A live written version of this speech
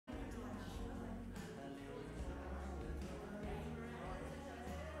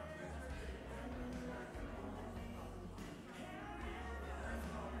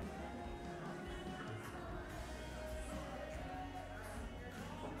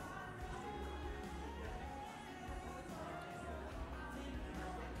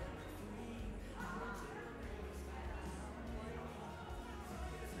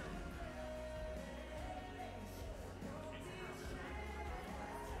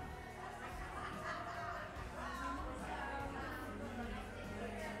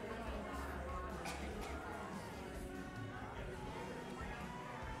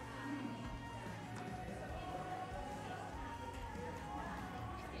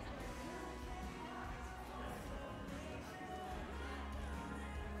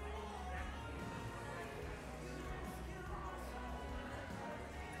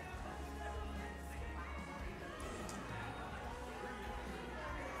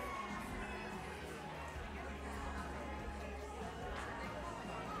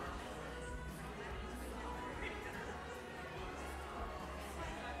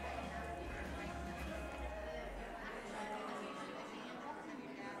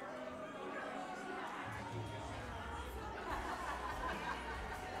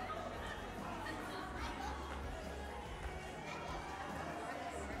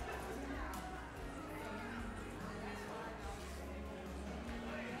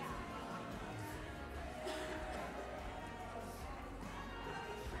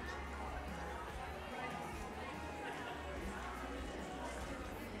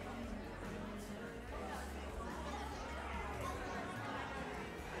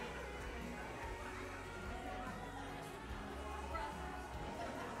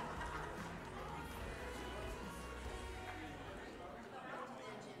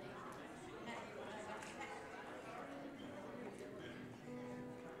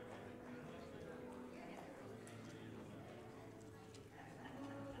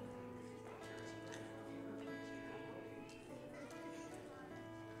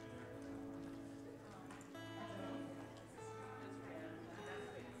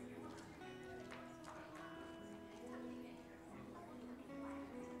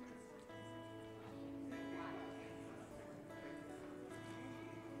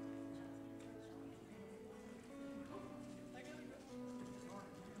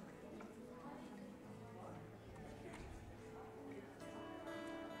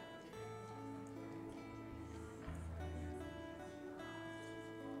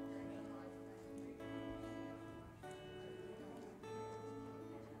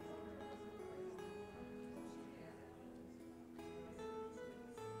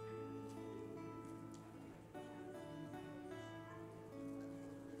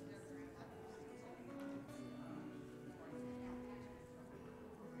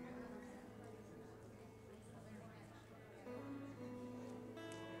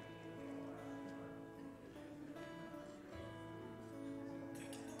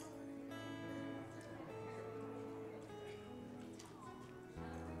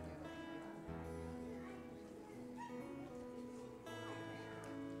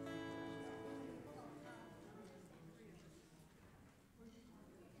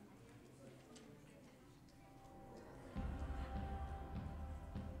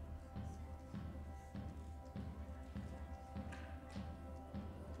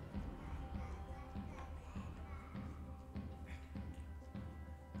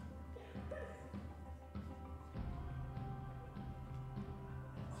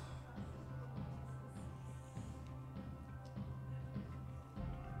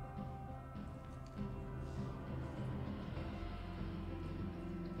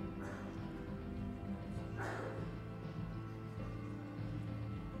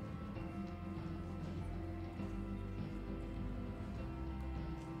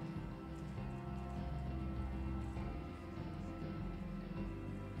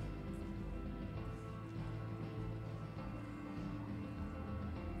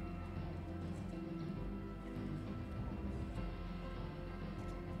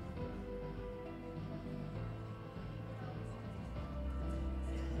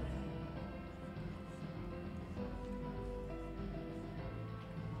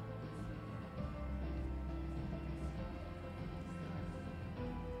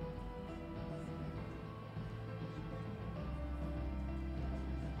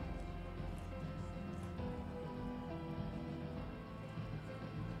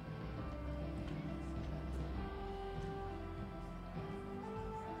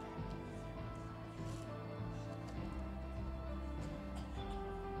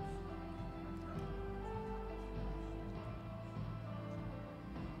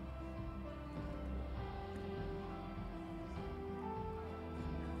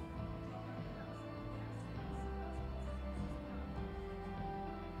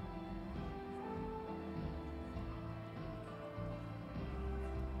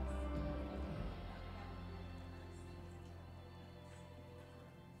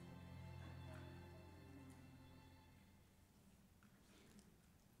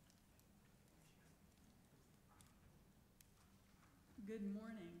Good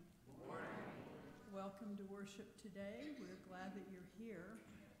morning. Good morning. Welcome to worship today. We're glad that you're here.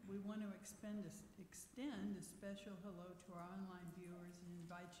 We want to extend a special hello to our online viewers and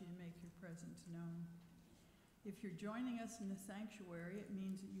invite you to make your presence known. If you're joining us in the sanctuary, it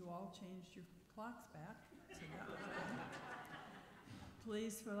means that you all changed your clocks back, so that was good.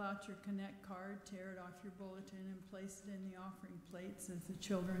 Please fill out your Connect card, tear it off your bulletin, and place it in the offering plates as the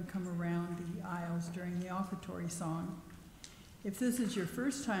children come around the aisles during the offertory song. If this is your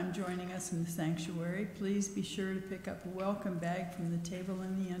first time joining us in the sanctuary, please be sure to pick up a welcome bag from the table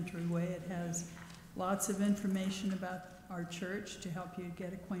in the entryway. It has lots of information about our church to help you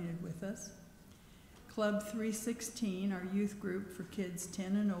get acquainted with us. Club 316, our youth group for kids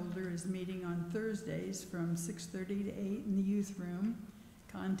 10 and older, is meeting on Thursdays from 6:30 to 8 in the youth room.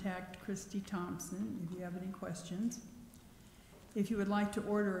 Contact Christy Thompson if you have any questions. If you would like to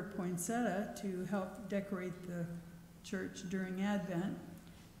order a poinsettia to help decorate the church during Advent,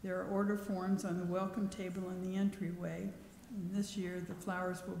 there are order forms on the welcome table in the entryway. And this year the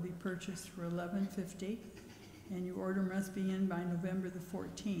flowers will be purchased for $11.50 and your order must be in by November the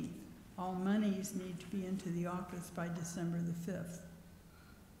 14th. All monies need to be into the office by December the 5th.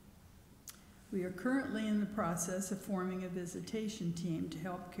 We are currently in the process of forming a visitation team to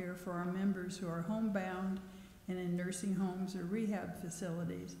help care for our members who are homebound and in nursing homes or rehab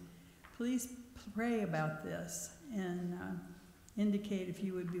facilities. Please pray about this and indicate if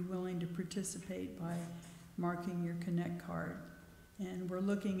you would be willing to participate by marking your Connect card. And we're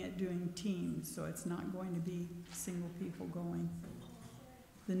looking at doing teams, so it's not going to be single people going.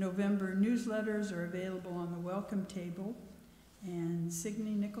 The November newsletters are available on the welcome table, and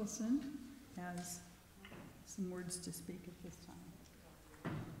Signe Nicholson has some words to speak at this time.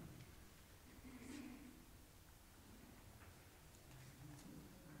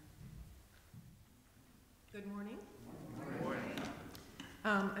 Good morning. Good morning.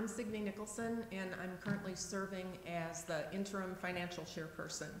 I'm Signe Nicholson, and I'm currently serving as the interim financial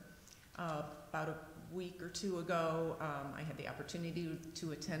chairperson. About a week or two ago, I had the opportunity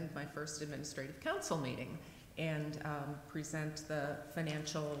to attend my first administrative council meeting and present the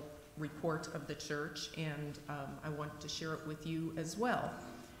financial report of the church, and I want to share it with you as well.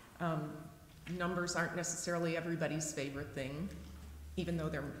 Numbers aren't necessarily everybody's favorite thing, even though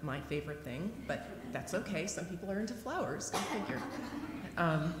they're my favorite thing, but that's okay. Some people are into flowers, go figure.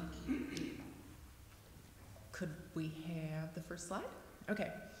 Could we have the first slide?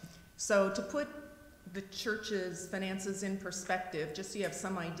 Okay, so to put the church's finances in perspective, just so you have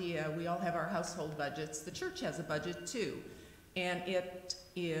some idea, we all have our household budgets. The church has a budget too, and it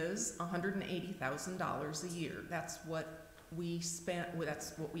is $180,000 a year. That's what we spent,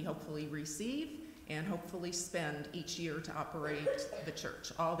 that's what we hopefully receive and hopefully spend each year to operate the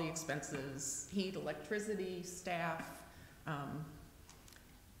church. All the expenses, heat, electricity, staff,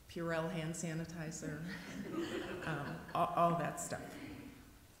 Purell hand sanitizer, all that stuff.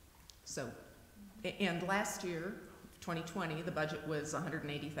 So, and last year, 2020, the budget was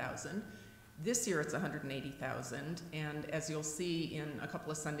 $180,000. This year it's $180,000, and as you'll see in a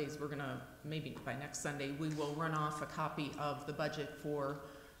couple of Sundays, we're gonna, maybe by next Sunday, we will run off a copy of the budget for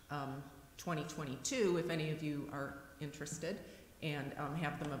 2022, if any of you are interested, and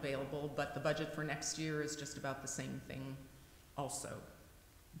have them available, but the budget for next year is just about the same thing also.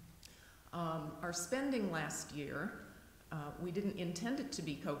 Our spending last year, we didn't intend it to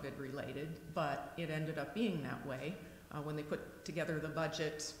be COVID related, but it ended up being that way. When they put together the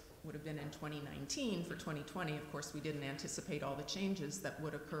budget, would have been in 2019 for 2020, of course we didn't anticipate all the changes that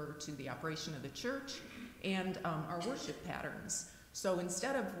would occur to the operation of the church and our worship patterns. So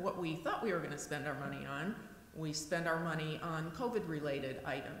instead of what we thought we were going to spend our money on, we spend our money on COVID-related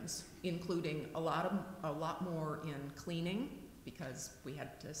items, including a lot more in cleaning, because we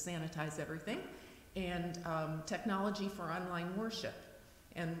had to sanitize everything, and technology for online worship.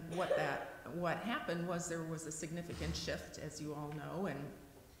 And what happened was there was a significant shift, as you all know, and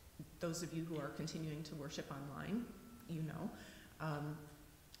those of you who are continuing to worship online, you know,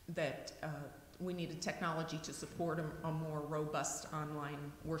 that we needed technology to support a more robust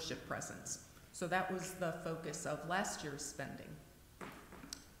online worship presence. So that was the focus of last year's spending.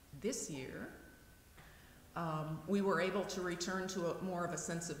 This year, we were able to return to more of a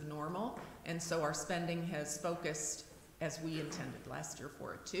sense of normal, and so our spending has focused, as we intended last year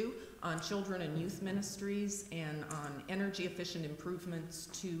for it too, on children and youth ministries and on energy efficient improvements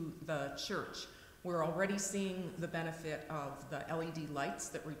to the church. We're already seeing the benefit of the LED lights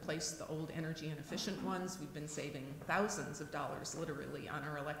that replace the old energy inefficient ones. We've been saving thousands of dollars literally on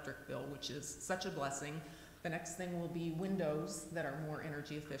our electric bill, which is such a blessing. The next thing will be windows that are more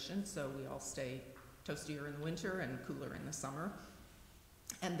energy efficient, so we all stay toastier in the winter and cooler in the summer.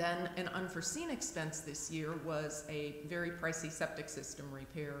 And then an unforeseen expense this year was a very pricey septic system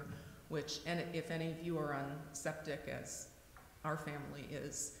repair, which, and if any of you are on septic, as our family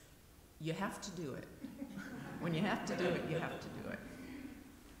is, you have to do it. When you have to do it, you have to do it.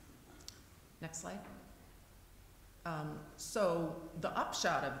 Next slide. So the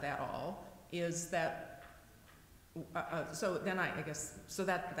upshot of that all is that,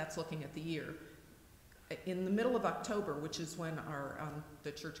 that's looking at the year. In the middle of October, which is when our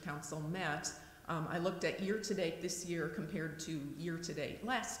the church council met, I looked at year-to-date this year compared to year-to-date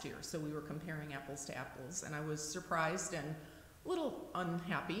last year. So we were comparing apples to apples, and I was surprised and a little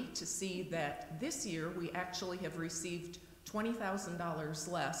unhappy to see that this year we actually have received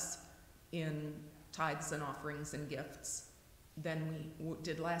 $20,000 less in tithes and offerings and gifts than we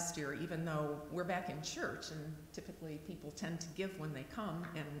did last year, even though we're back in church, and typically people tend to give when they come,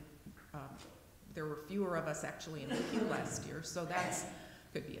 and there were fewer of us actually in the pew last year, so that's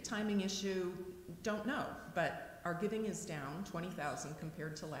could be a timing issue, don't know, but our giving is down 20,000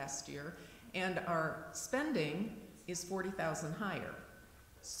 compared to last year, and our spending is 40,000 higher.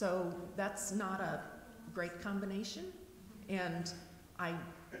 So that's not a great combination, and I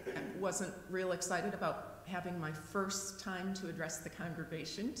wasn't real excited about having my first time to address the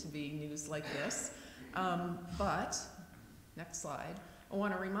congregation to be news like this, but, next slide, I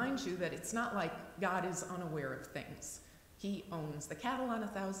want to remind you that it's not like God is unaware of things. He owns the cattle on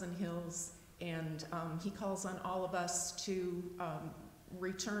 1,000 hills, and he calls on all of us to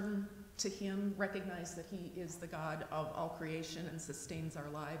return to him, recognize that he is the God of all creation and sustains our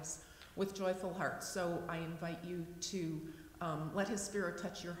lives with joyful hearts. So I invite you to let his Spirit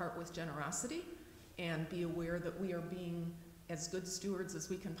touch your heart with generosity, and be aware that we are being as good stewards as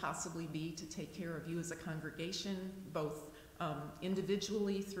we can possibly be to take care of you as a congregation, both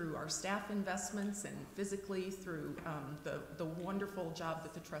individually through our staff investments and physically through the wonderful job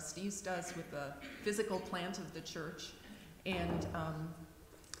that the trustees does with the physical plant of the church. And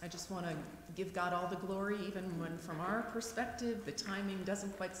I just want to give God all the glory, even when from our perspective the timing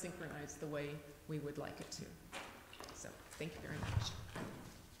doesn't quite synchronize the way we would like it to. So thank you very much.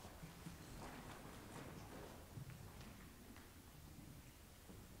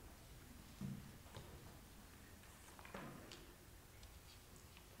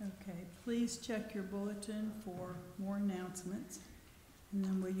 Okay, please check your bulletin for more announcements. And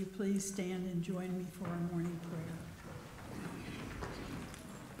then will you please stand and join me for our morning prayer.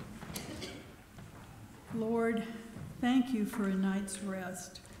 Lord, thank you for a night's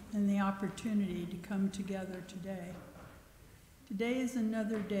rest and the opportunity to come together today. Today is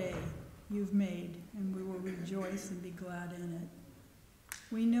another day you've made, and we will rejoice and be glad in it.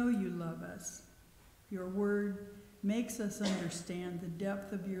 We know you love us. Your word makes us understand the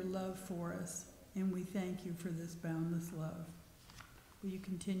depth of your love for us, and we thank you for this boundless love. Will you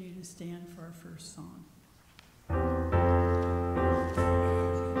continue to stand for our first song?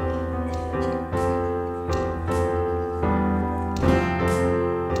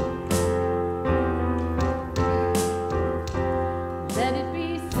 Let it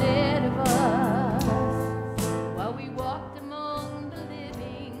be said of us while we walked among the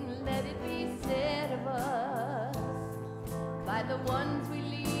living, let it be said of us by the ones we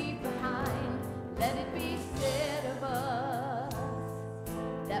leave behind, let it be said of us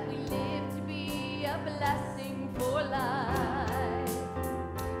that we live to be a blessing for life.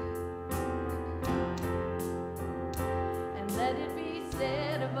 And let it be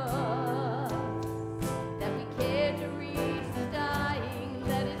said of us that we care to reach the dying,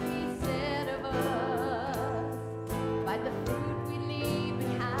 let it be said of us by the fruit we leave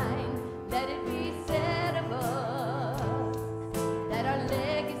behind, let it be said of us that our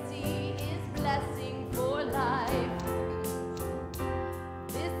legacy is blessing for life.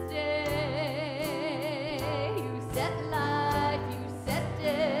 This day you set light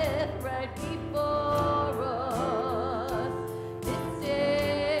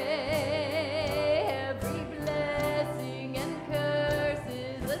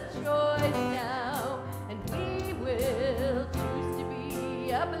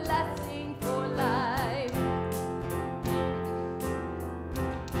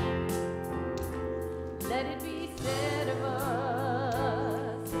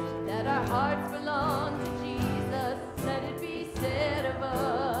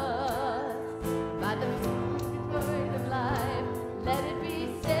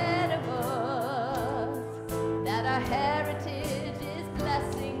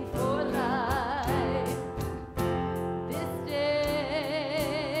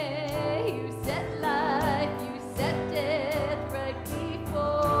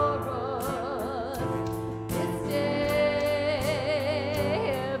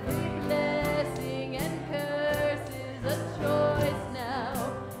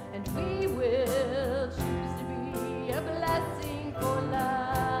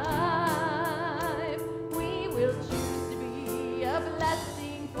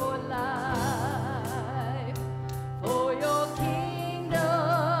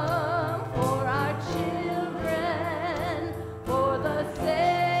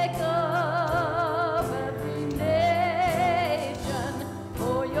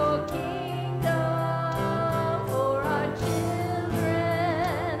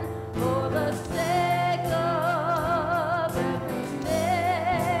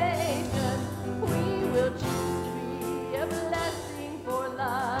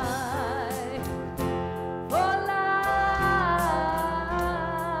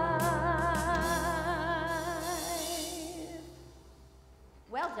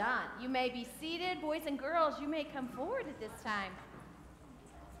may come forward at this time.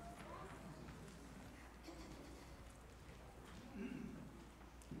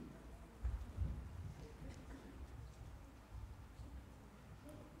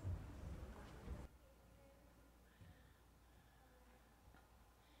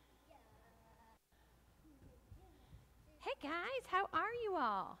 Hey guys, how are you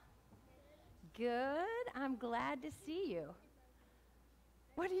all? Good. I'm glad to see you.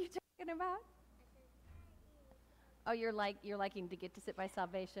 What are you talking about? Oh, you're liking to get to sit by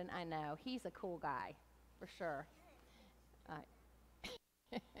salvation. I know. He's a cool guy, for sure.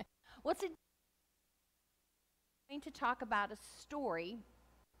 What's it? I'm going to talk about a story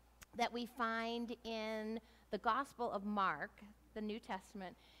that we find in the Gospel of Mark, the New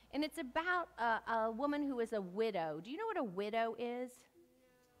Testament, and it's about a woman who is a widow. Do you know what a widow is?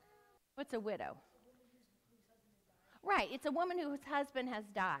 What's a widow? Right, it's a woman whose husband has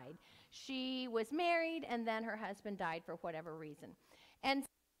died. She was married, and then her husband died for whatever reason. And this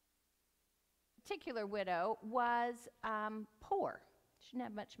particular widow was poor. She didn't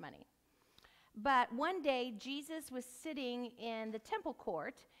have much money. But one day, Jesus was sitting in the temple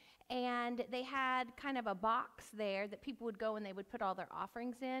court, and they had kind of a box there that people would go and they would put all their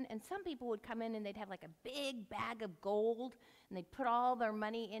offerings in. And some people would come in and they'd have like a big bag of gold, and they'd put all their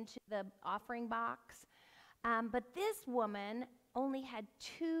money into the offering box. But this woman only had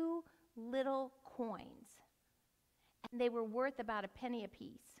 2 little coins, and they were worth about a penny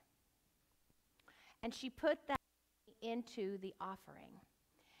apiece. And she put that into the offering.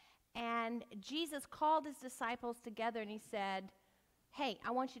 And Jesus called his disciples together, and he said, hey,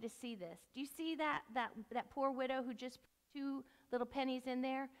 I want you to see this. Do you see that poor widow who just put 2 little pennies in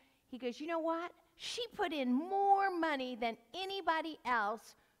there? He goes, you know what? She put in more money than anybody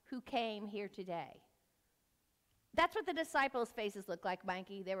else who came here today. That's what the disciples' faces looked like,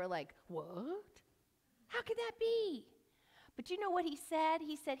 Mikey. They were like, what? How could that be? But you know what he said?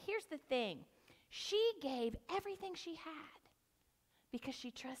 He said, here's the thing. She gave everything she had because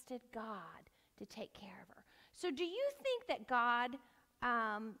she trusted God to take care of her. So do you think that God,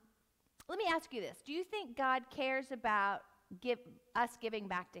 let me ask you this. Do you think God cares about us giving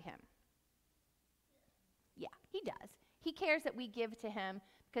back to him? Yeah, he does. He cares that we give to him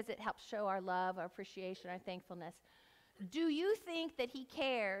because it helps show our love, our appreciation, our thankfulness. Do you think that he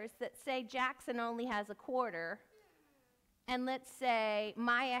cares that, say, Jackson only has a quarter, and let's say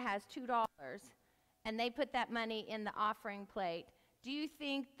Maya has $2, and they put that money in the offering plate? Do you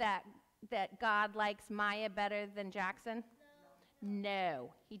think that God likes Maya better than Jackson?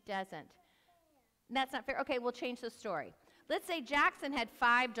 No, he doesn't. That's not fair. Okay, we'll change the story. Let's say Jackson had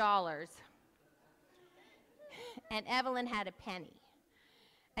 $5, and Evelyn had a penny.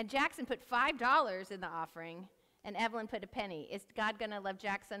 And Jackson put $5 in the offering, and Evelyn put a penny. Is God going to love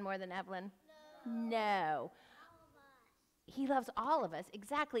Jackson more than Evelyn? No. He loves all of us,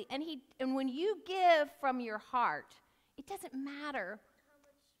 exactly. And when you give from your heart, it doesn't matter.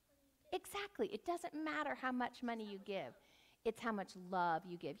 Exactly. It doesn't matter how much money you give. It's how much love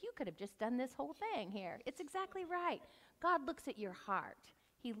you give. You could have just done this whole thing here. It's exactly right. God looks at your heart.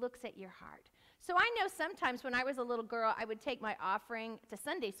 He looks at your heart. So I know sometimes when I was a little girl, I would take my offering to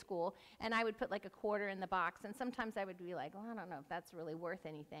Sunday school, and I would put like a quarter in the box, and sometimes I would be like, well, I don't know if that's really worth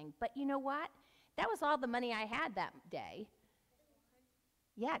anything. But you know what? That was all the money I had that day.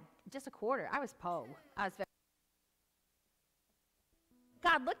 Yeah, just a quarter. I was poor.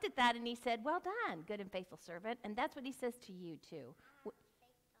 God looked at that, and he said, well done, good and faithful servant. And that's what he says to you, too.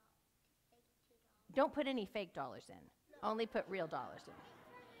 Don't put any fake dollars in. Only put real dollars in.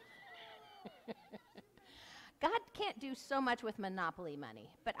 God can't do so much with monopoly money,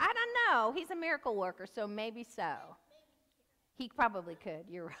 but I don't know. He's a miracle worker, so maybe so. He probably could.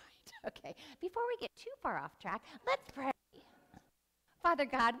 You're right. Okay. Before we get too far off track, let's pray. Father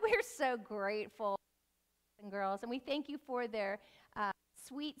God, we're so grateful, and girls, and we thank you for their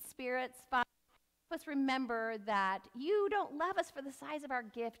sweet spirits. Father, help us remember that you don't love us for the size of our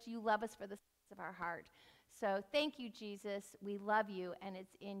gift. You love us for the size of our heart. So thank you, Jesus. We love you, and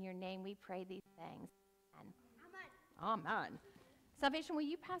it's in your name we pray these things. Amen. Amen. Salvation, will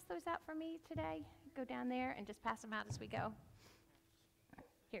you pass those out for me today? Go down there and just pass them out as we go.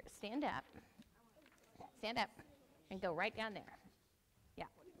 Here, stand up. Stand up and go right down there. Yeah.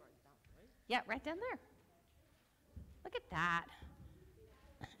 Yeah, right down there. Look at that.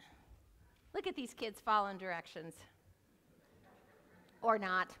 Look at these kids following directions. Or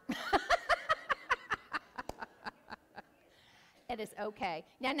not. It is okay.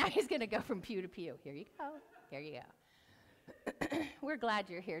 Now he's going to go from pew to pew. Here you go. Here you go. We're glad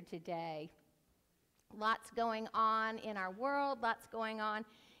you're here today. Lots going on in our world. Lots going on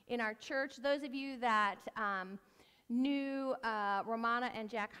in our church. Those of you that knew Romana and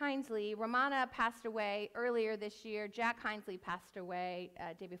Jack Hinesley, Romana passed away earlier this year. Jack Hinesley passed away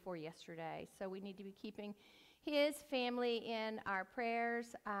day before yesterday. So we need to be keeping his family in our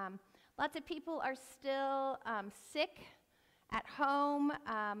prayers. Lots of people are still sick at home,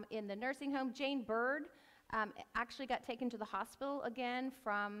 in the nursing home. Jane Bird actually got taken to the hospital again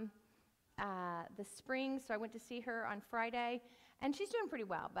from the spring, so I went to see her on Friday, and she's doing pretty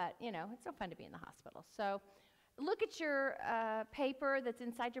well, but, you know, it's so fun to be in the hospital. So look at your paper that's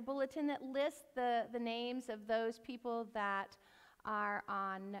inside your bulletin that lists the names of those people that are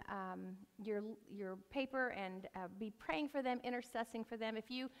on your paper, and be praying for them, intercessing for them. If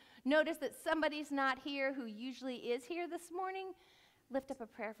you notice that somebody's not here who usually is here this morning, lift up a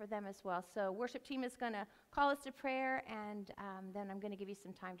prayer for them as well. So worship team is going to call us to prayer, and then I'm going to give you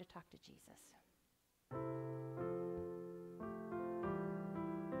some time to talk to Jesus.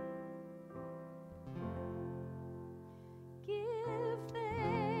 Give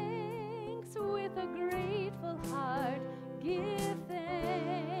thanks with a grateful heart. Give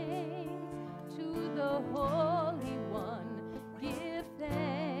thanks to the Holy One. Give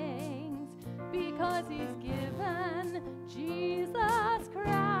thanks because He's given Jesus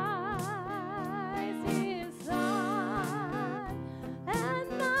Christ, His Son.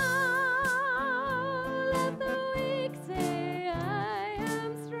 And now let the weak say, I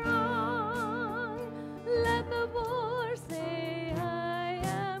am strong. Let the poor say, I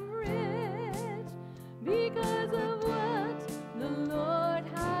am rich, because of what the Lord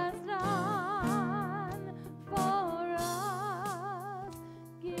has done for us.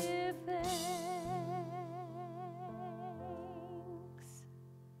 Give thanks.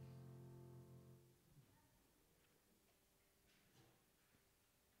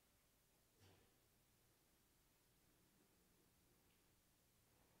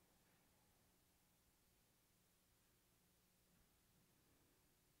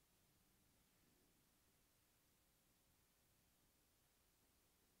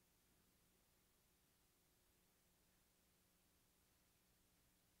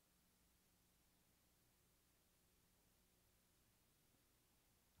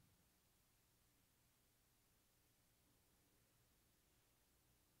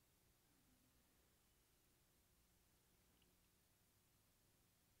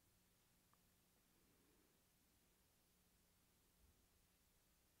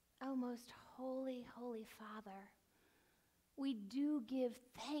 Oh, most holy, holy Father, we do give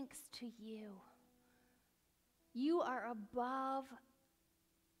thanks to you. You are above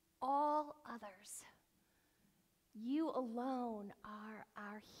all others. You alone are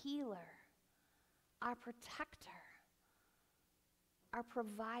our healer, our protector, our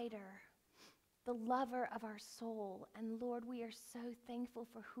provider, the lover of our soul. And Lord, we are so thankful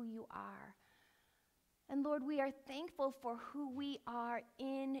for who you are. And Lord, we are thankful for who we are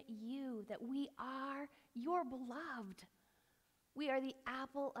in you, that we are your beloved. We are the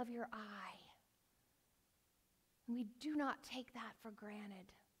apple of your eye. And we do not take that for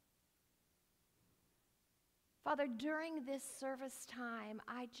granted. Father, during this service time,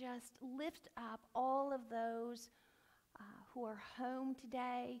 I just lift up all of those who are home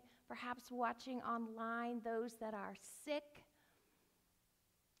today, perhaps watching online, those that are sick,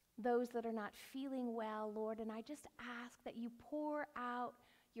 those that are not feeling well, Lord, and I just ask that you pour out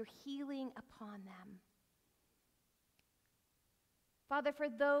your healing upon them. Father, for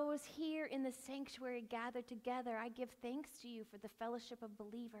those here in the sanctuary gathered together, I give thanks to you for the fellowship of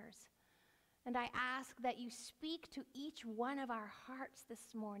believers. And I ask that you speak to each one of our hearts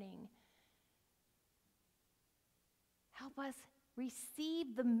this morning. Help us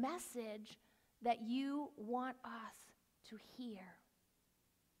receive the message that you want us to hear.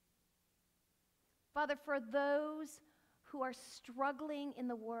 Father, for those who are struggling in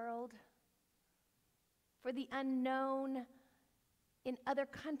the world, for the unknown in other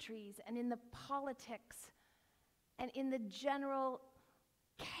countries and in the politics and in the general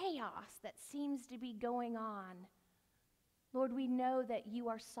chaos that seems to be going on, Lord, we know that you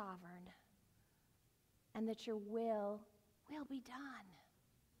are sovereign and that your will be done.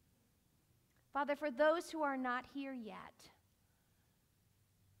 Father, for those who are not here yet,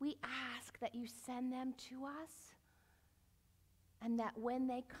 we ask that you send them to us, and that when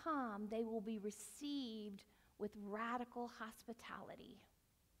they come, they will be received with radical hospitality.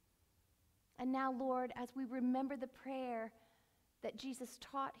 And now, Lord, as we remember the prayer that Jesus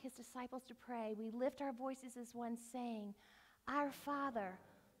taught his disciples to pray, we lift our voices as one, saying, Our Father,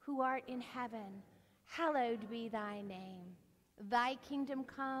 who art in heaven, hallowed be thy name. Thy kingdom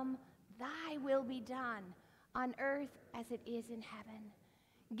come, thy will be done, on earth as it is in heaven.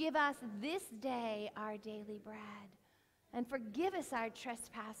 Give us this day our daily bread, and forgive us our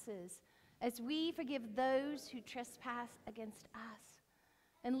trespasses, as we forgive those who trespass against us.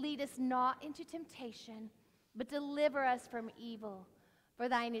 And lead us not into temptation, but deliver us from evil. For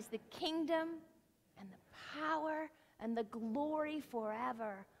thine is the kingdom, and the power, and the glory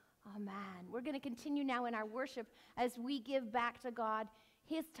forever. Amen. We're going to continue now in our worship as we give back to God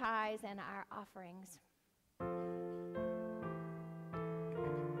his tithes and our offerings.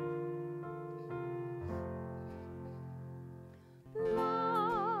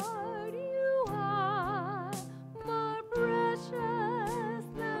 Lord, you are more precious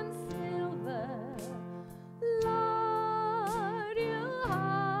than silver. Lord, you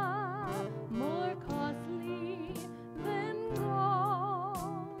are more costly than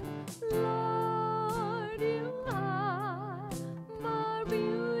gold. Lord, you are more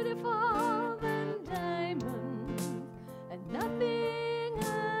beautiful than diamonds, and nothing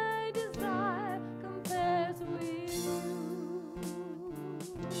I desire compares with you.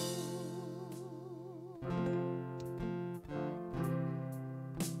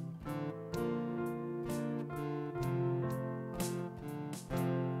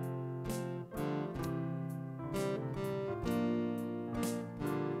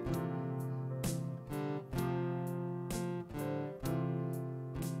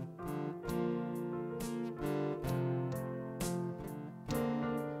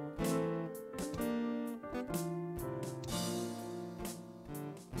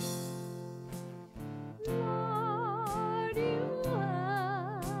 Lord, you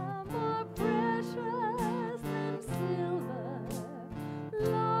are more precious than silver.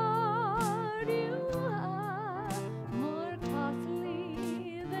 Lord, you are more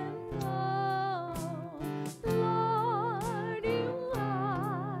costly than gold. Lord, you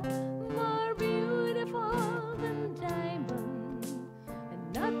are more beautiful than diamonds, and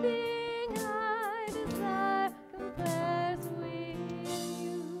nothing I desire compares with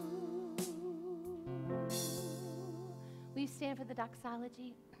you. Will you stand for the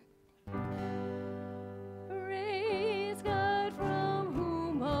doxology? Praise God from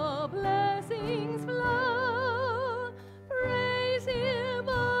whom all blessings flow. Praise him,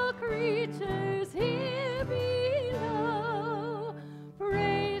 all creatures here below.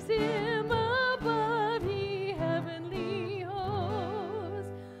 Praise him above, ye heavenly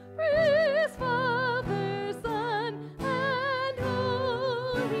hosts. Praise Father, Son, and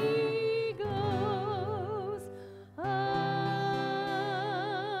Holy Ghost. Amen.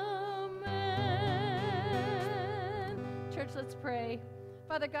 Church, let's pray.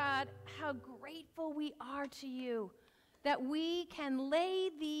 Father God, how grateful we are to you that we can lay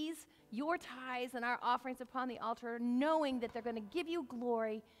these, your tithes and our offerings upon the altar, knowing that they're going to give you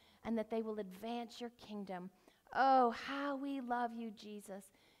glory and that they will advance your kingdom. Oh, how we love you, Jesus.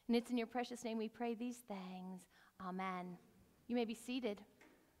 And it's in your precious name we pray these things. Amen. You may be seated.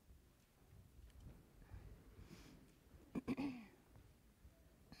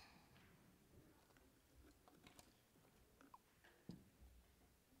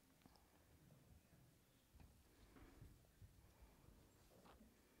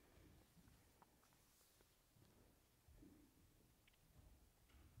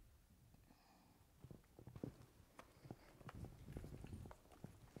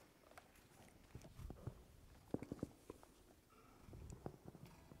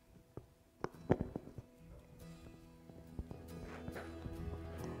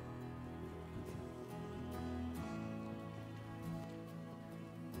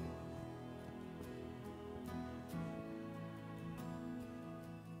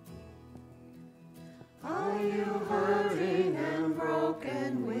 Are you hurting and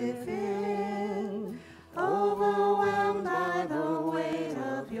broken within, overwhelmed by the weight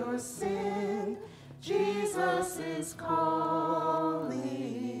of your sin? Jesus is calling.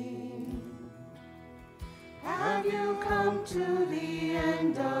 Have you come to the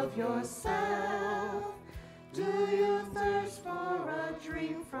end of yourself? Do you thirst for a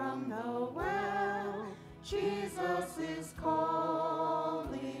drink from the well? Jesus is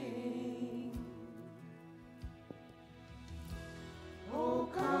calling. Oh,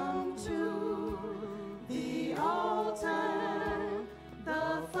 come to the altar.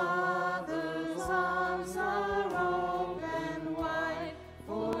 The Father's arms are open wide.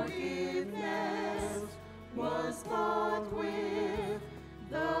 Forgiveness was bought with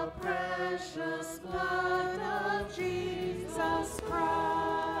the precious blood of Jesus Christ.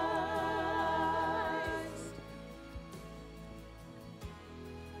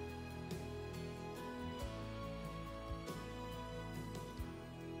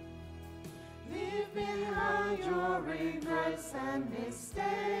 Leave behind your regrets and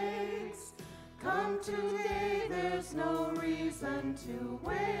mistakes. today, there's no reason to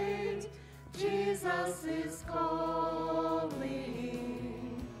wait. Jesus is calling.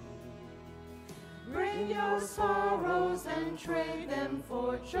 Bring your sorrows and trade them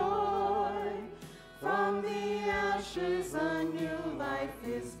for joy. From the ashes a new life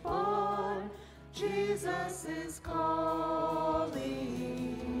is born. Jesus is calling.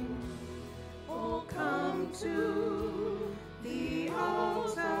 Oh, come to the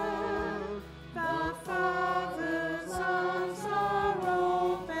altar. The Father's arms are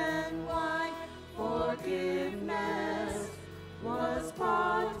open wide. Forgiveness was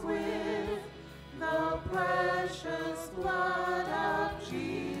bought with the precious blood of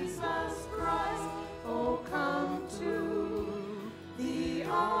Jesus Christ. Oh, come to the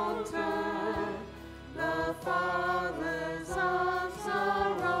altar. The Father's arms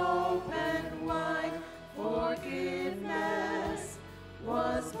are open wide. Forgiveness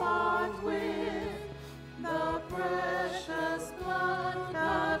was bought with the precious blood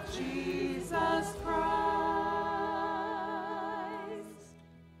of Jesus Christ.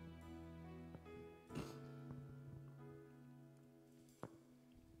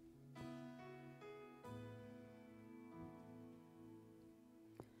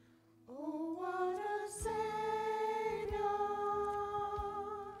 Oh, what a Savior!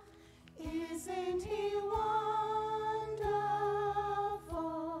 Isn't He wonderful?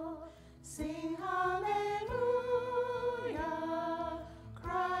 Sing hallelujah,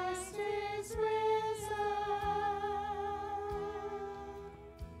 Christ is risen.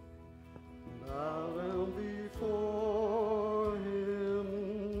 Bow down before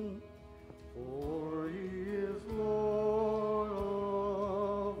Him, for He is Lord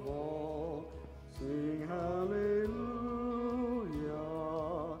of all. Sing hallelujah,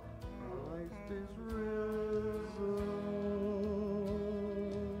 Christ is risen.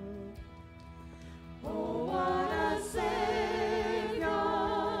 Oh, what a Savior!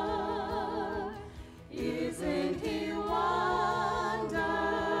 Isn't He wonderful?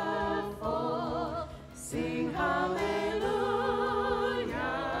 Sing hallelujah,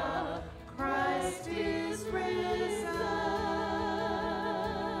 Christ is risen.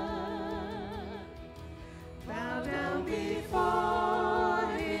 Bow down before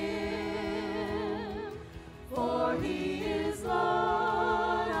Him, for He is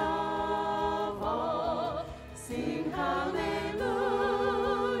Lord of all. Sing hallelujah,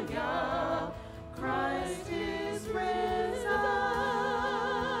 Christ is risen.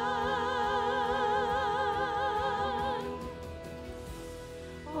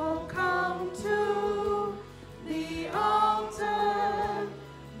 Oh, come to the altar.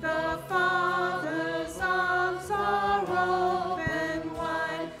 The Father's arms are open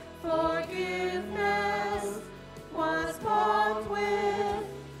wide. Forgiveness was bought with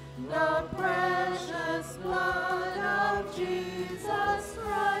the precious blood of Jesus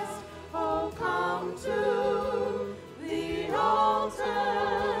Christ. Oh, come to the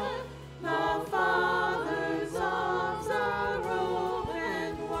altar. The Father's arms are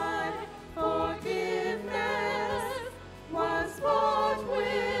open wide. Forgiveness was bought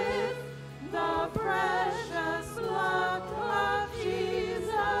with the precious blood of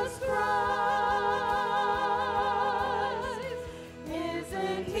Jesus Christ.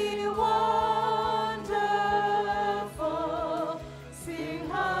 Isn't He wonderful? Sing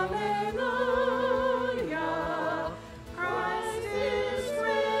hallelujah, Christ is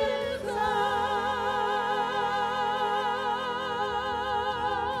risen.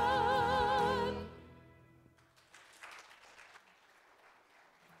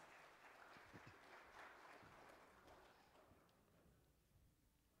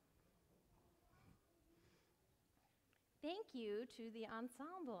 Thank you to the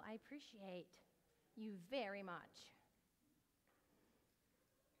ensemble. I appreciate you very much.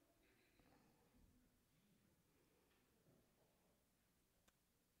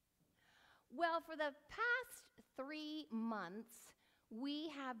 Well, for the past 3 months, we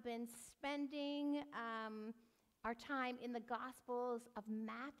have been spending our time in the Gospels of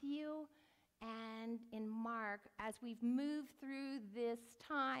Matthew and in Mark as we've moved through this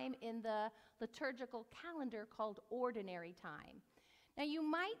time in the liturgical calendar called Ordinary Time. Now, you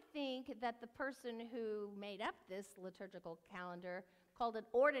might think that the person who made up this liturgical calendar called it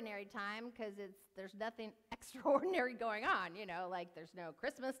Ordinary Time because there's nothing extraordinary going on, like there's no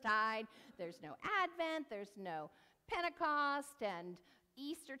Christmastide, there's no Advent, there's no Pentecost and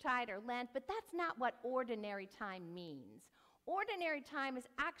Eastertide or Lent, but that's not what Ordinary Time means. Ordinary time is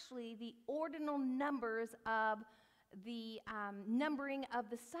actually the ordinal numbers of the numbering of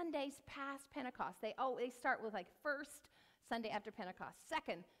the Sundays past Pentecost. They start with like first Sunday after Pentecost,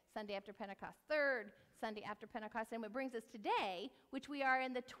 second Sunday after Pentecost, third Sunday after Pentecost, and it brings us today, which we are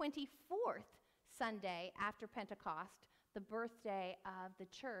in the 24th Sunday after Pentecost, the birthday of the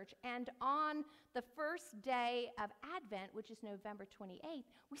church. And on the first day of Advent, which is November 28th,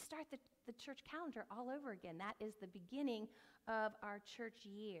 we start the church calendar all over again. That is the beginning of our church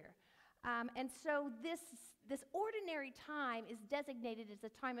year. And so this ordinary time is designated as a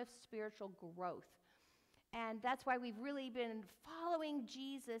time of spiritual growth. And that's why we've really been following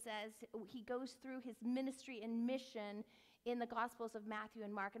Jesus as he goes through his ministry and mission in the Gospels of Matthew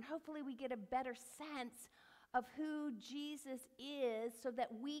and Mark. And hopefully we get a better sense of who Jesus is so that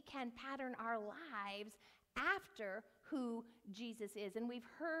we can pattern our lives after who Jesus is. And we've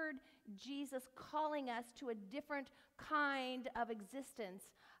heard Jesus calling us to a different kind of existence.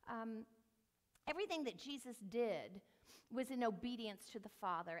 Everything that Jesus did was in obedience to the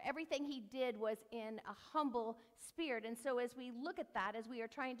Father. Everything he did was in a humble spirit. And so as we look at that, as we are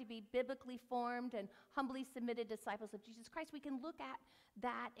trying to be biblically formed and humbly submitted disciples of Jesus Christ, we can look at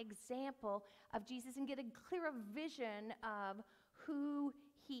that example of Jesus and get a clearer vision of who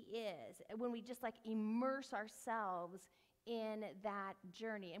he is when we just immerse ourselves in that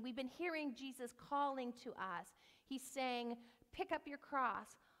journey. And we've been hearing Jesus calling to us. He's saying, pick up your cross,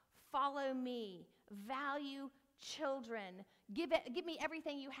 follow me, value children, give me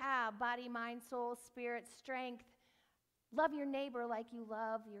everything you have, body, mind, soul, spirit, strength. Love your neighbor like you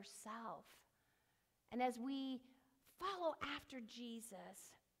love yourself. And as we follow after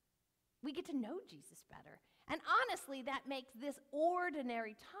Jesus, we get to know Jesus better. And honestly, that makes this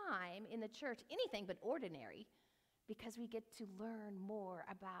ordinary time in the church anything but ordinary, because we get to learn more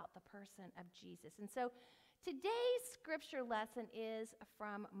about the person of Jesus. And so today's scripture lesson is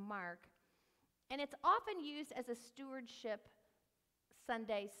from Mark, and it's often used as a stewardship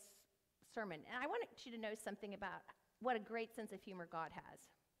Sunday sermon. And I want you to know something about what a great sense of humor God has.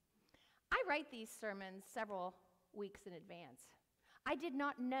 I write these sermons several weeks in advance. I did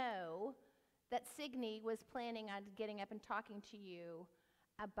not know that Signe was planning on getting up and talking to you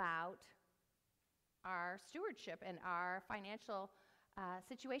about our stewardship and our financial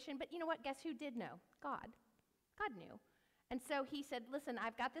situation. But you know what? Guess who did know? God. God knew. And so he said, listen,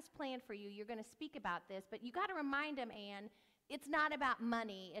 I've got this plan for you. You're going to speak about this, but you got to remind him, Anne, it's not about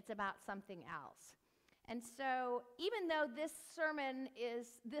money. It's about something else. And so even though this sermon is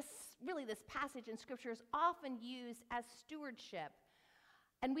this passage in Scripture is often used as stewardship,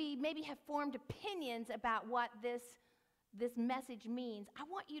 and we maybe have formed opinions about what this message means, I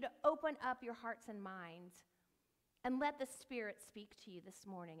want you to open up your hearts and minds and let the Spirit speak to you this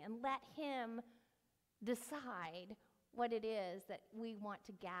morning, and let him decide what it is that we want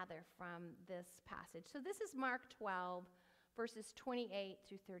to gather from this passage. So this is Mark 12, verses 28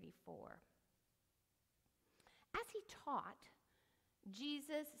 through 34. As he taught,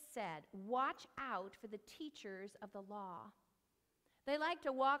 Jesus said, "Watch out for the teachers of the law. They like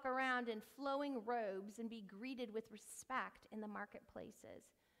to walk around in flowing robes and be greeted with respect in the marketplaces,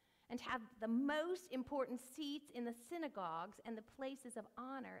 and have the most important seats in the synagogues and the places of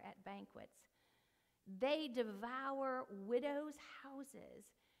honor at banquets. They devour widows' houses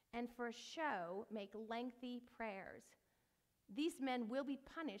and for show make lengthy prayers. These men will be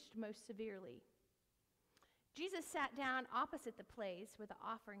punished most severely." Jesus sat down opposite the place where the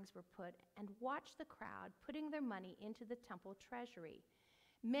offerings were put and watched the crowd putting their money into the temple treasury.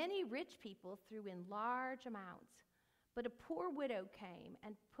 Many rich people threw in large amounts, but a poor widow came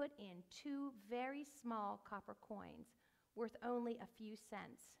and put in 2 very small copper coins worth only a few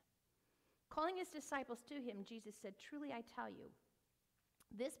cents. Calling his disciples to him, Jesus said, "Truly I tell you,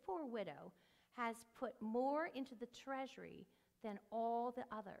 this poor widow has put more into the treasury than all the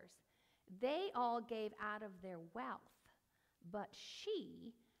others. They all gave out of their wealth, but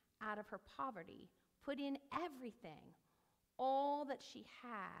she, out of her poverty, put in everything, all that she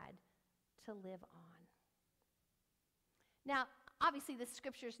had to live on." Now, obviously, this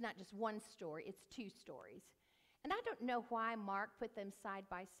scripture is not just one story, it's 2 stories. And I don't know why Mark put them side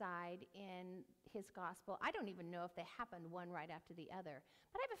by side in his gospel. I don't even know if they happened one right after the other.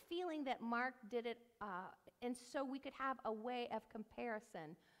 But I have a feeling that Mark did it, and so we could have a way of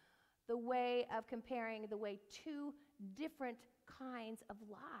comparison, the way of comparing the way 2 different kinds of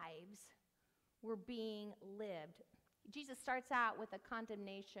lives were being lived. Jesus starts out with a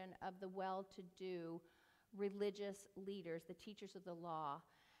condemnation of the well-to-do religious leaders, the teachers of the law.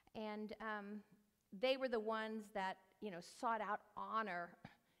 And they were the ones that, sought out honor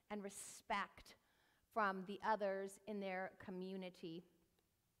and respect from the others in their community.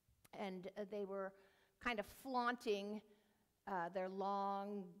 And they were kind of flaunting their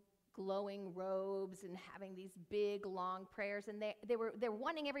long glowing robes and having these big, long prayers, and they're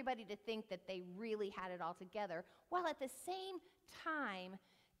wanting everybody to think that they really had it all together, while at the same time,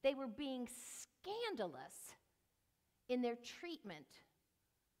 they were being scandalous in their treatment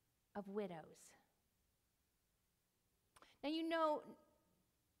of widows. Now, you know,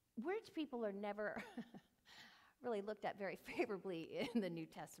 rich people are never really looked at very favorably in the New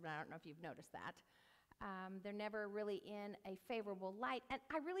Testament. I don't know if you've noticed that. They're never really in a favorable light. And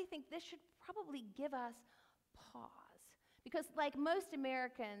I really think this should probably give us pause. Because like most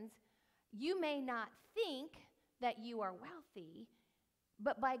Americans, you may not think that you are wealthy,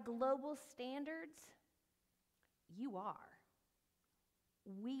 but by global standards, you are.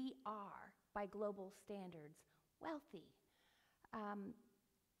 We are, by global standards, wealthy.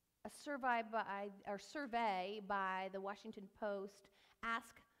 A survey by the Washington Post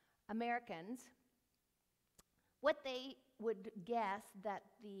asked Americans what they would guess that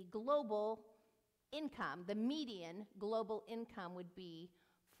the global income, the median global income would be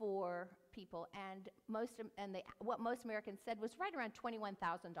for people, and what most Americans said was right around $21,000.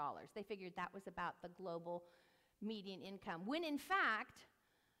 They figured that was about the global median income, when in fact,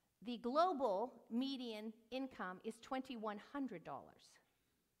 the global median income is $2,100.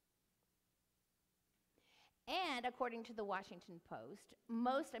 And according to the Washington Post,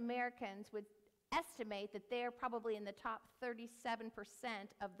 most Americans would estimate that they're probably in the top 37%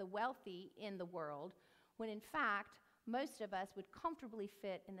 of the wealthy in the world, when in fact, most of us would comfortably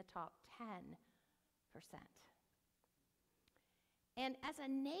fit in the top 10%. And as a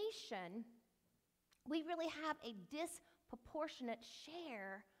nation, we really have a disproportionate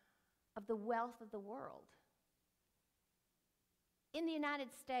share of the wealth of the world. In the United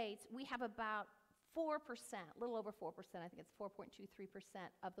States, we have about 4%, a little over 4%, I think it's 4.23%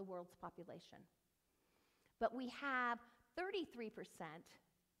 of the world's population. But we have 33%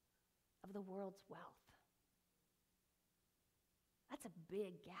 of the world's wealth. That's a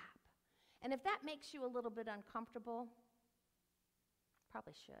big gap. And if that makes you a little bit uncomfortable,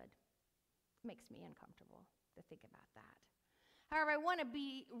 probably should. It makes me uncomfortable to think about that. However, I want to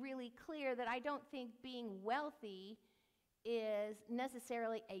be really clear that I don't think being wealthy is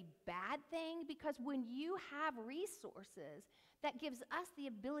necessarily a bad thing, because when you have resources, that gives us the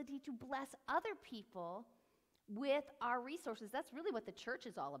ability to bless other people with our resources. That's really what the church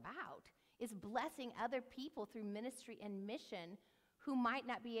is all about, is blessing other people through ministry and mission who might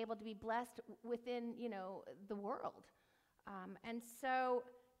not be able to be blessed within, the world. And so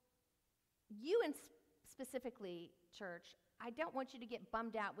you, and specifically, church, I don't want you to get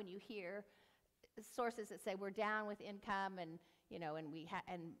bummed out when you hear sources that say we're down with income and we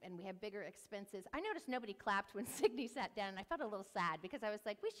have bigger expenses. I noticed nobody clapped when Signe sat down, and I felt a little sad, because I was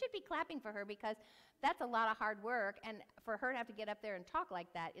like, we should be clapping for her, because that's a lot of hard work, and for her to have to get up there and talk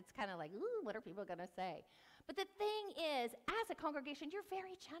like that, it's kind of like, ooh, what are people going to say? But the thing is, as a congregation, you're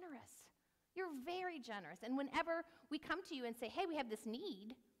very generous. You're very generous. And whenever we come to you and say, hey, we have this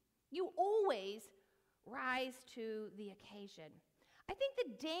need, you always rise to the occasion. I think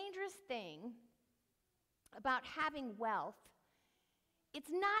the dangerous thing about having wealth, it's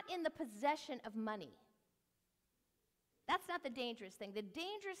not in the possession of money. That's not the dangerous thing. The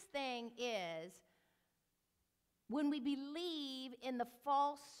dangerous thing is when we believe in the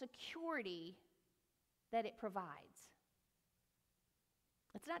false security that it provides.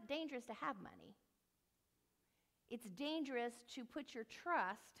 It's not dangerous to have money. It's dangerous to put your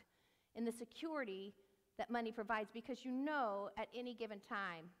trust in the security that money provides, because at any given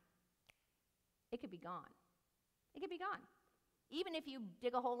time, it could be gone. It could be gone. Even if you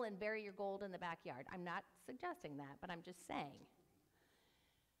dig a hole and bury your gold in the backyard. I'm not suggesting that, but I'm just saying.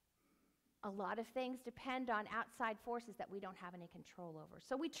 A lot of things depend on outside forces that we don't have any control over.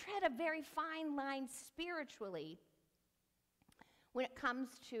 So we tread a very fine line spiritually when it comes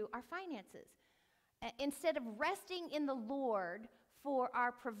to our finances. Instead of resting in the Lord for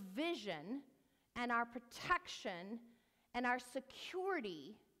our provision and our protection and our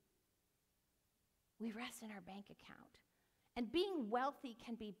security, we rest in our bank account. And being wealthy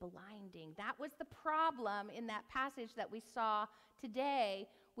can be blinding. That was the problem in that passage that we saw today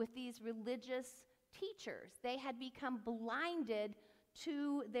with these religious teachers. They had become blinded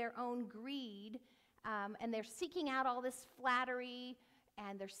to their own greed, and they're seeking out all this flattery,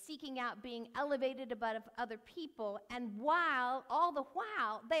 and they're seeking out being elevated above other people, and all the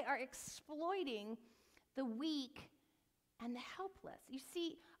while, they are exploiting the weak and the helpless. You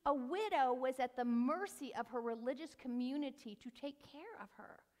see, a widow was at the mercy of her religious community to take care of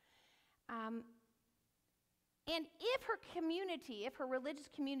her. And if her religious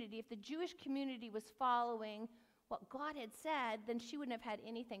community, if the Jewish community was following what God had said, then she wouldn't have had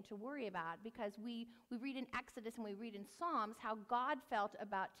anything to worry about, because we read in Exodus and we read in Psalms how God felt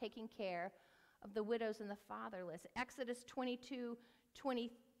about taking care of the widows and the fatherless. Exodus 22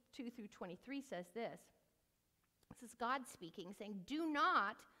 through 23 says this. This is God speaking, saying, "Do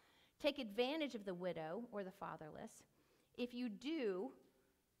not take advantage of the widow or the fatherless. If you do,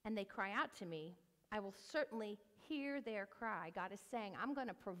 and they cry out to me, I will certainly hear their cry." God is saying, I'm going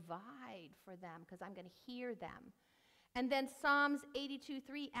to provide for them because I'm going to hear them. And then Psalms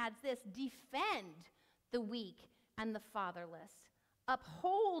 82:3 adds this: "Defend the weak and the fatherless.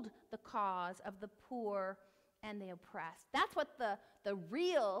 Uphold the cause of the poor and the oppressed." That's what the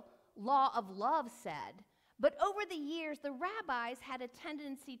real law of love said. But over the years, the rabbis had a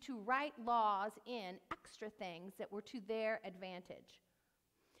tendency to write laws in, extra things that were to their advantage.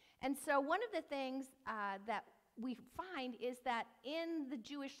 And so one of the things that we find is that in the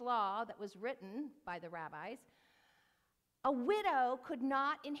Jewish law that was written by the rabbis, a widow could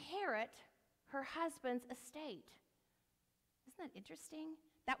not inherit her husband's estate. Isn't that interesting?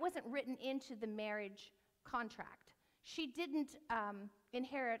 That wasn't written into the marriage contract. She didn't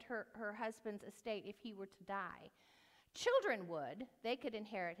inherit her husband's estate if he were to die. Children would. They could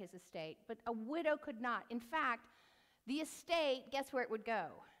inherit his estate, but a widow could not. In fact, the estate, guess where it would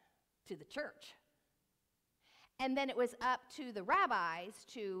go? To the church. And then it was up to the rabbis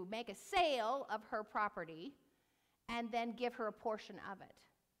to make a sale of her property and then give her a portion of it.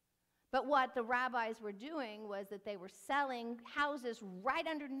 But what the rabbis were doing was that they were selling houses right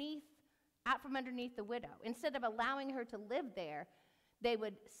underneath, out from underneath the widow. Instead of allowing her to live there, they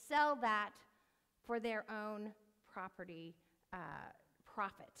would sell that for their own property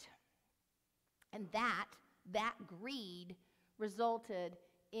profit. And that greed resulted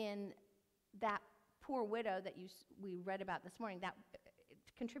in that poor widow that we read about this morning, that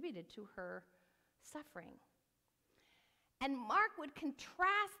contributed to her suffering. And Mark would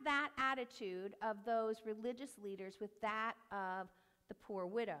contrast that attitude of those religious leaders with that of the poor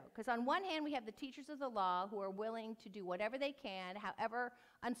widow. Because on one hand, we have the teachers of the law who are willing to do whatever they can, however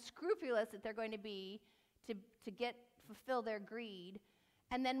unscrupulous that they're going to be, to fulfill their greed.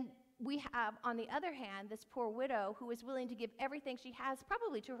 And then we have, on the other hand, this poor widow who is willing to give everything she has,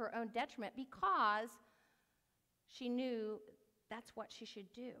 probably to her own detriment, because she knew that's what she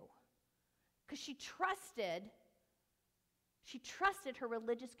should do. Because she trusted her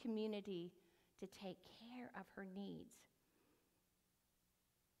religious community to take care of her needs.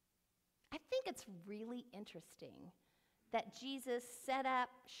 I think it's really interesting that Jesus set up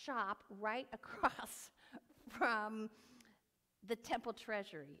shop right across from the temple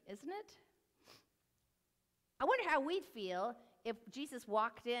treasury, isn't it? I wonder how we'd feel if Jesus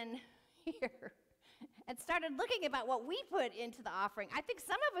walked in here and started looking about what we put into the offering. I think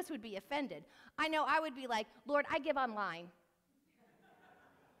some of us would be offended. I know I would be like, Lord, I give online.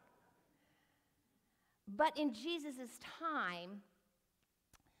 But in Jesus' time,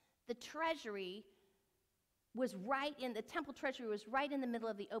 the treasury was the temple treasury was right in the middle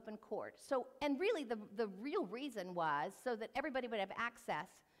of the open court. So, and really the real reason was so that everybody would have access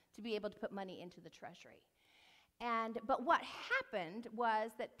to be able to put money into the treasury. But what happened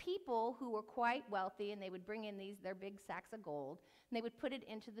was that people who were quite wealthy, and they would bring in their big sacks of gold, and they would put it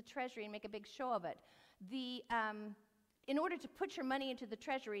into the treasury and make a big show of it. In order to put your money into the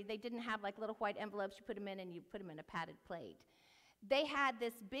treasury, they didn't have like little white envelopes you put them in and you put them in a padded plate. They had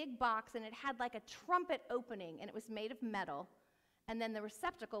this big box, and it had like a trumpet opening, and it was made of metal, and then the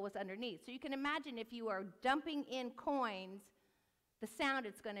receptacle was underneath. So you can imagine if you are dumping in coins, the sound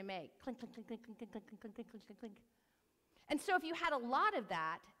it's going to make. Clink, clink, clink, clink, clink, clink, clink, clink, clink, clink, clink. And so if you had a lot of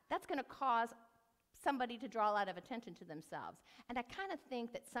that, that's going to cause somebody to draw a lot of attention to themselves. And I kind of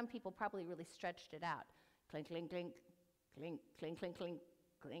think that some people probably really stretched it out. Clink, clink, clink, clink, clink, clink, clink,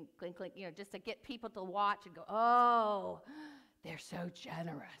 clink, clink, clink, just to get people to watch and go, oh, they're so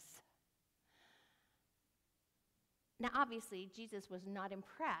generous. Now, obviously, Jesus was not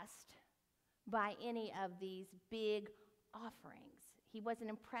impressed by any of these big offerings. He wasn't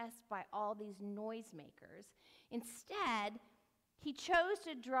impressed by all these noisemakers. Instead, he chose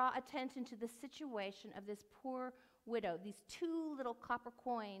to draw attention to the situation of this poor widow, these 2 little copper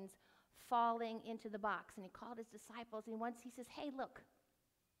coins falling into the box. And he called his disciples, and once he says, hey, look,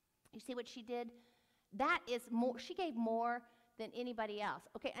 you see what she did? That is more, she gave more than anybody else.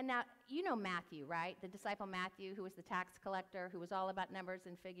 Okay, and now, you know Matthew, right? The disciple Matthew, who was the tax collector, who was all about numbers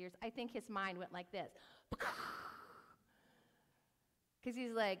and figures. I think his mind went like this. Because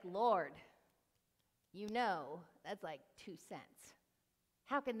he's like, Lord, you know, that's like 2 cents.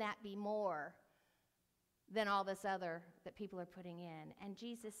 How can that be more than all this other that people are putting in? And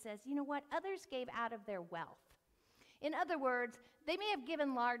Jesus says, you know what? Others gave out of their wealth. In other words, they may have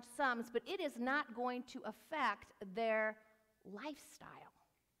given large sums, but it is not going to affect their lifestyle.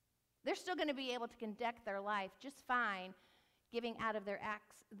 They're still going to be able to conduct their life just fine, giving out of their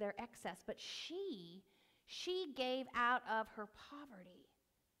excess. But she gave out of her poverty.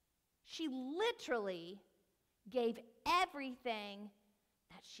 She literally gave everything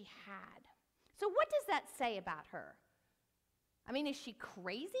that she had. So what does that say about her? I mean, is she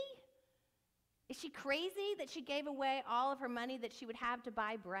crazy? Is she crazy that she gave away all of her money that she would have to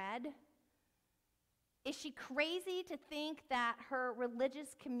buy bread? Is she crazy to think that her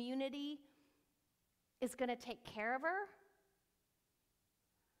religious community is going to take care of her?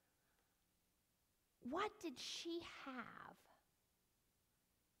 What did she have?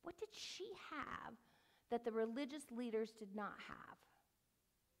 What did she have that the religious leaders did not have?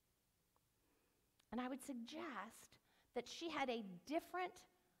 And I would suggest that she had a different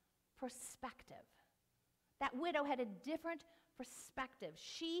perspective. That widow had a different perspective.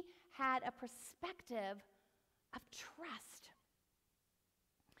 She had a perspective of trust.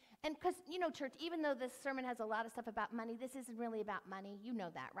 And because, church, even though this sermon has a lot of stuff about money, this isn't really about money. You know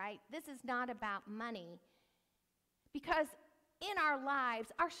that, right? This is not about money. Because in our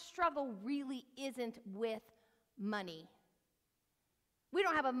lives, our struggle really isn't with money. We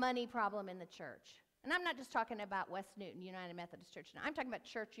don't have a money problem in the church. And I'm not just talking about West Newton United Methodist Church now. I'm talking about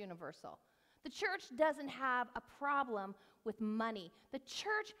Church Universal. The church doesn't have a problem with money. The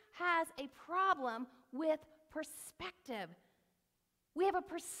church has a problem with perspective. We have a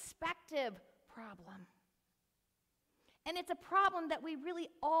perspective problem. And it's a problem that we really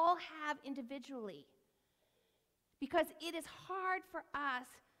all have individually. Because it is hard for us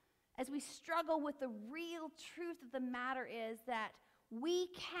as we struggle with the real truth of the matter is that we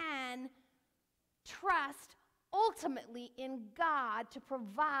can trust ultimately in God to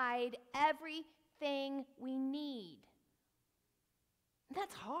provide everything we need. And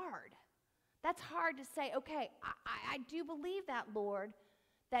that's hard. That's hard to say, okay, I do believe that, Lord,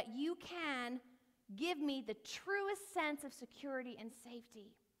 that you can give me the truest sense of security and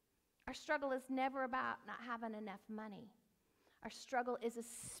safety. Our struggle is never about not having enough money. Our struggle is a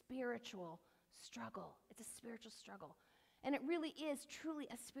spiritual struggle. It's a spiritual struggle. And it really is truly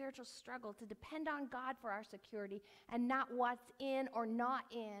a spiritual struggle to depend on God for our security and not what's in or not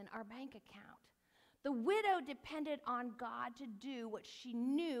in our bank account. The widow depended on God to do what she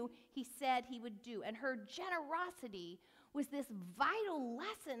knew he said he would do. And her generosity was this vital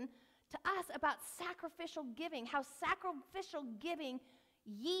lesson to us about sacrificial giving, how sacrificial giving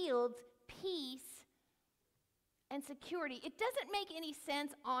yields peace and security. It doesn't make any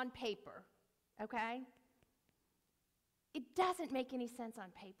sense on paper, okay? It doesn't make any sense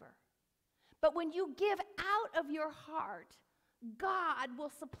on paper. But when you give out of your heart, God will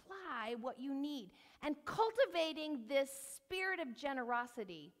supply what you need. And cultivating this spirit of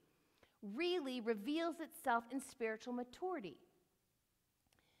generosity really reveals itself in spiritual maturity.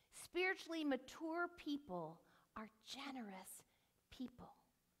 Spiritually mature people are generous people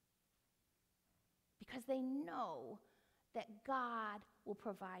because they know that God will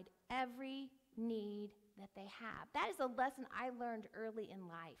provide every need that they have. That is a lesson I learned early in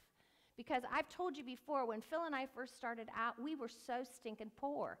life. Because I've told you before, when Phil and I first started out, we were so stinking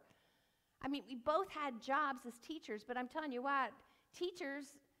poor. I mean, we both had jobs as teachers, but I'm telling you what, teachers,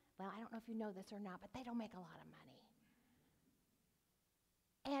 well, I don't know if you know this or not, but they don't make a lot of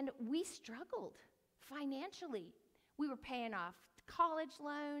money. And we struggled financially. We were paying off college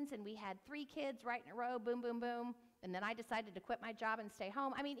loans, and we had 3 kids right in a row, boom, boom, boom. And then I decided to quit my job and stay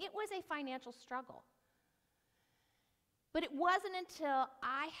home. I mean, it was a financial struggle. But it wasn't until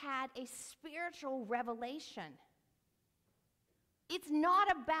I had a spiritual revelation. It's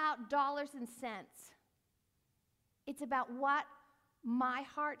not about dollars and cents. It's about what my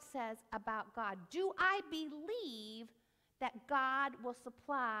heart says about God. Do I believe that God will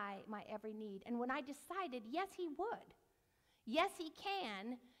supply my every need? And when I decided, yes, he would. Yes, he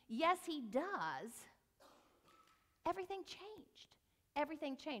can. Yes, he does. Everything changed.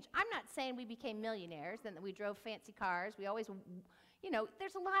 Everything changed. I'm not saying we became millionaires and that we drove fancy cars. We always,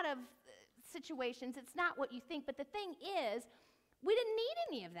 there's a lot of situations. It's not what you think. But the thing is, we didn't need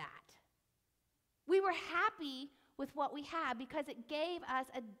any of that. We were happy with what we had because it gave us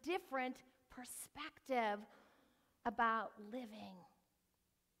a different perspective about living.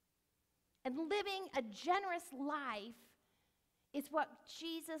 And living a generous life is what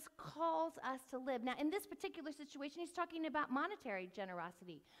Jesus calls us to live. Now, in this particular situation, he's talking about monetary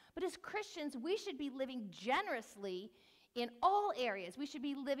generosity. But as Christians, we should be living generously in all areas. We should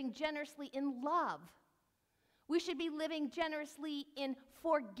be living generously in love. We should be living generously in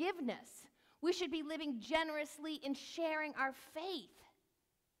forgiveness. We should be living generously in sharing our faith,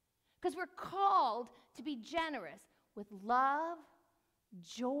 because we're called to be generous with love,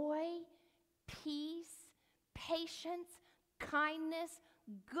 joy, peace, patience, kindness,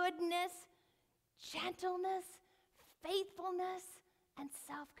 goodness, gentleness, faithfulness, and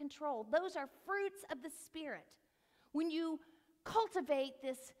self-control. Those are fruits of the Spirit. When you cultivate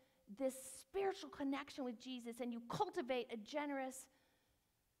this spiritual connection with Jesus and you cultivate a generous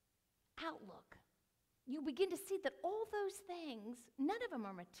outlook, you begin to see that all those things, none of them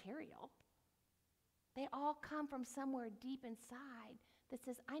are material. They all come from somewhere deep inside that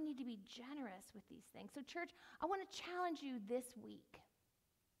says, I need to be generous with these things. So church, I want to challenge you this week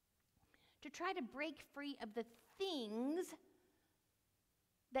to try to break free of the things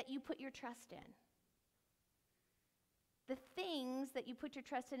that you put your trust in. The things that you put your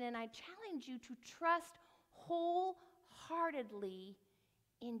trust in, and I challenge you to trust wholeheartedly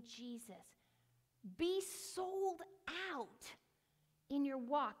in Jesus. Be sold out in your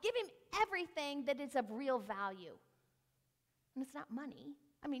walk. Give him everything that is of real value. And it's not money.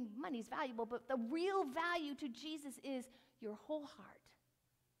 I mean, money's valuable, but the real value to Jesus is your whole heart,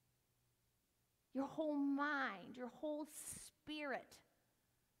 your whole mind, your whole spirit,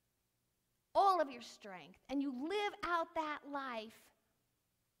 all of your strength. And you live out that life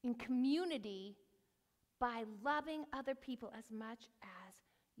in community by loving other people as much as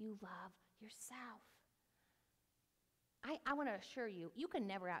you love yourself. I want to assure you, you can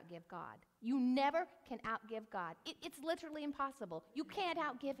never outgive God. You never can outgive God. It's literally impossible. You can't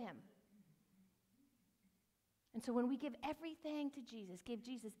outgive him. And so when we give everything to Jesus, give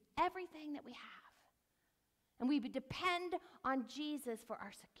Jesus everything that we have, and we depend on Jesus for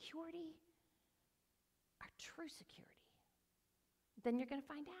our security, our true security, then you're going to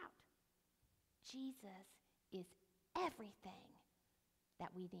find out Jesus is everything that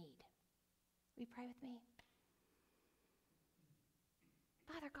we need. Will you pray with me?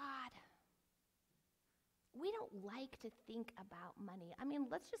 Father God, we don't like to think about money. I mean,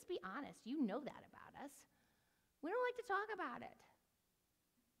 let's just be honest. You know that about us. We don't like to talk about it.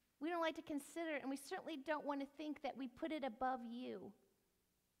 We don't like to consider it, and we certainly don't want to think that we put it above you.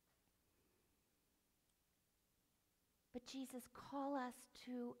 But Jesus, call us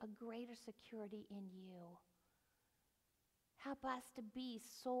to a greater security in you. Help us to be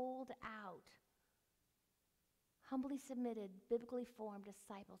sold out, humbly submitted, biblically formed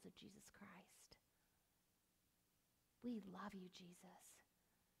disciples of Jesus Christ. We love you, Jesus.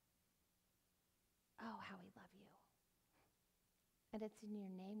 Oh, how we love you. And it's in your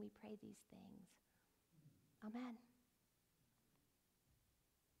name we pray these things. Amen.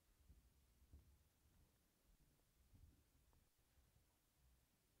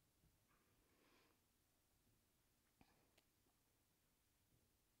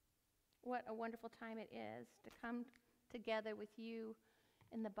 What a wonderful time it is to come together with you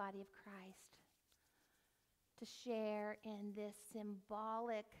in the body of Christ, to share in this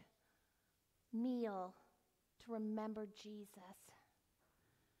symbolic meal to remember Jesus,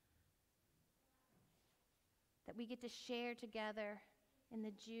 that we get to share together in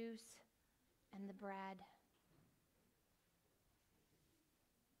the juice and the bread.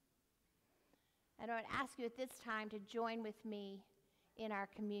 And I would ask you at this time to join with me in our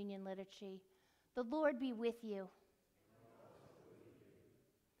communion liturgy. The Lord be with you.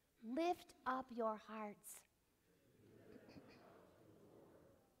 Lift up your hearts.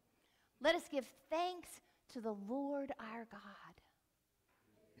 Let us give thanks to the Lord our God.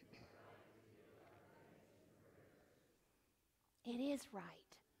 It is right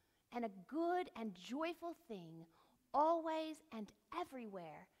and a good and joyful thing, always and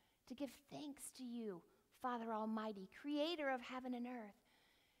everywhere, to give thanks to you, Father Almighty, creator of heaven and earth.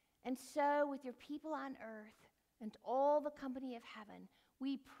 And so with your people on earth and all the company of heaven,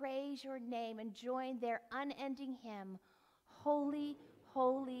 we praise your name and join their unending hymn, Holy,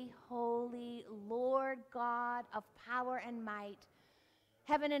 holy, holy, Lord God of power and might.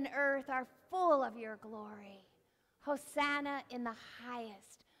 Heaven and earth are full of your glory. Hosanna in the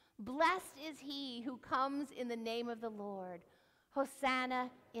highest. Blessed is he who comes in the name of the Lord. Hosanna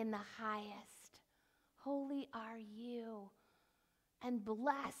in the highest. Holy are you, and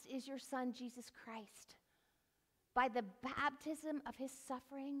blessed is your Son, Jesus Christ. By the baptism of his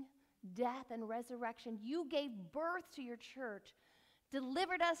suffering, death, and resurrection, you gave birth to your church,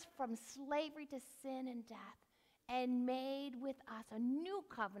 delivered us from slavery to sin and death, and made with us a new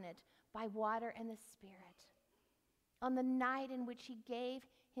covenant by water and the Spirit. On the night in which he gave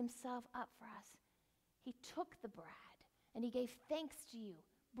himself up for us, he took the bread, and he gave thanks to you,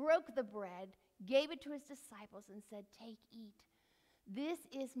 broke the bread, gave it to his disciples, and said, "Take, eat. This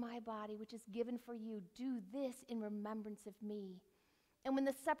is my body, which is given for you. Do this in remembrance of me. And when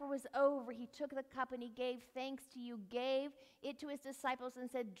the supper was over, he took the cup and he gave thanks to you, gave it to his disciples and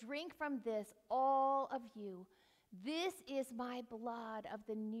said, drink from this, all of you. This is my blood of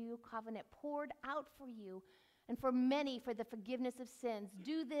the new covenant poured out for you and for many for the forgiveness of sins.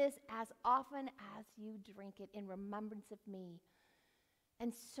 Do this as often as you drink it in remembrance of me.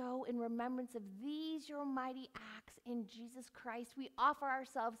 And so, in remembrance of these your mighty acts in Jesus Christ, we offer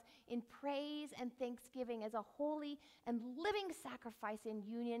ourselves in praise and thanksgiving as a holy and living sacrifice in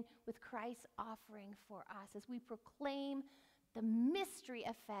union with Christ's offering for us as we proclaim the mystery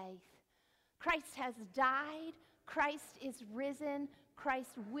of faith. Christ has died. Christ is risen.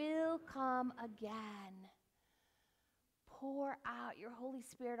 Christ will come again. Pour out your Holy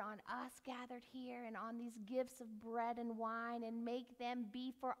Spirit on us gathered here and on these gifts of bread and wine, and make them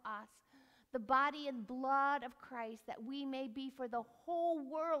be for us the body and blood of Christ, that we may be for the whole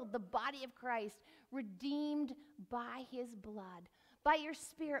world the body of Christ, redeemed by his blood. By your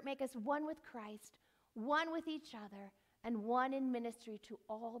Spirit, make us one with Christ, one with each other, and one in ministry to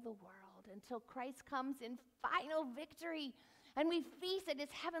all the world, until Christ comes in final victory and we feast at his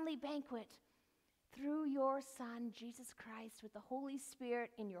heavenly banquet. Through your Son, Jesus Christ, with the Holy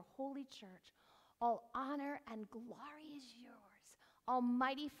Spirit in your holy church, all honor and glory is yours,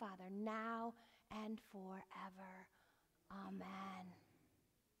 Almighty Father, now and forever. Amen.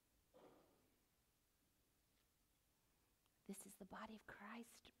 This is the body of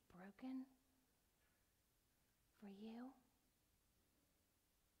Christ broken for you.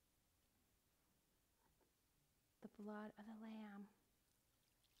 The blood of the Lamb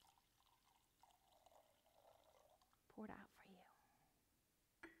poured out for you.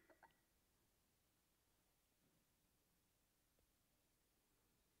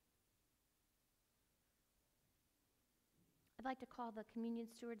 I'd like to call the communion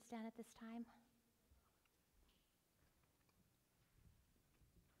stewards down at this time.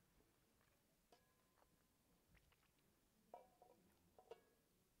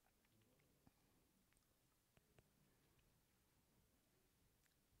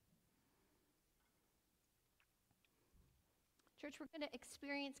 Church, we're going to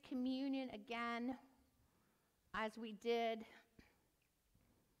experience communion again as we did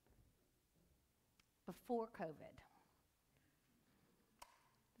before COVID.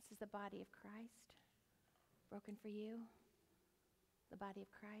 This is the body of Christ broken for you. The body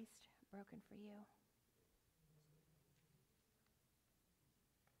of Christ broken for you.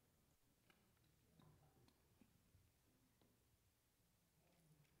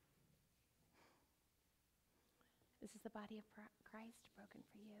 This is the body of Christ broken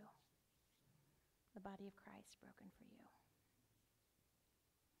for you. The body of Christ broken for you.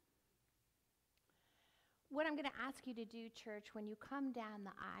 What I'm going to ask you to do, church, when you come down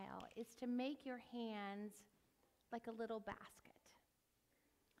the aisle is to make your hands like a little basket.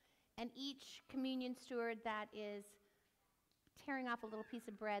 And each communion steward that is tearing off a little piece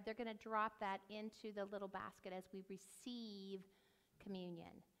of bread, they're going to drop that into the little basket as we receive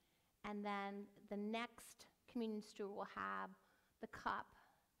communion. And then the next communion steward will have the cup,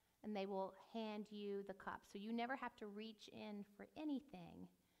 and they will hand you the cup. So you never have to reach in for anything.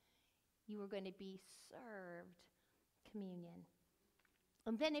 You are going to be served communion.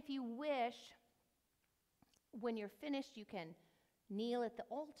 And then if you wish, when you're finished, you can kneel at the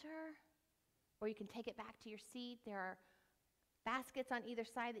altar, or you can take it back to your seat. There are baskets on either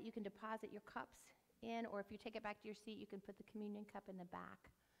side that you can deposit your cups in, or if you take it back to your seat, you can put the communion cup in the back.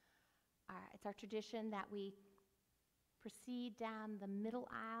 It's our tradition that we proceed down the middle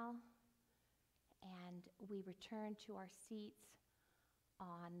aisle and we return to our seats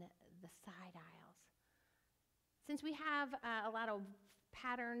on the side aisles. Since we have a lot of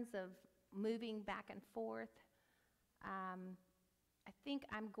patterns of moving back and forth, I think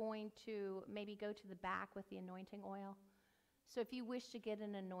I'm going to maybe go to the back with the anointing oil. So if you wish to get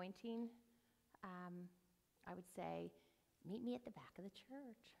an anointing, I would say, meet me at the back of the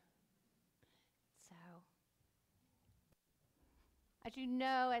church. So, as you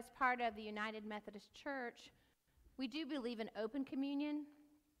know, as part of the United Methodist Church, we do believe in open communion,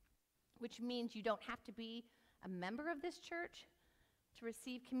 which means you don't have to be a member of this church to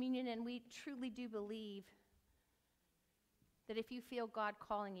receive communion, and we truly do believe that if you feel God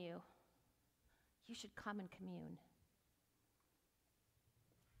calling you, you should come and commune.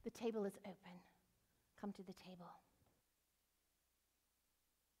 The table is open. Come to the table.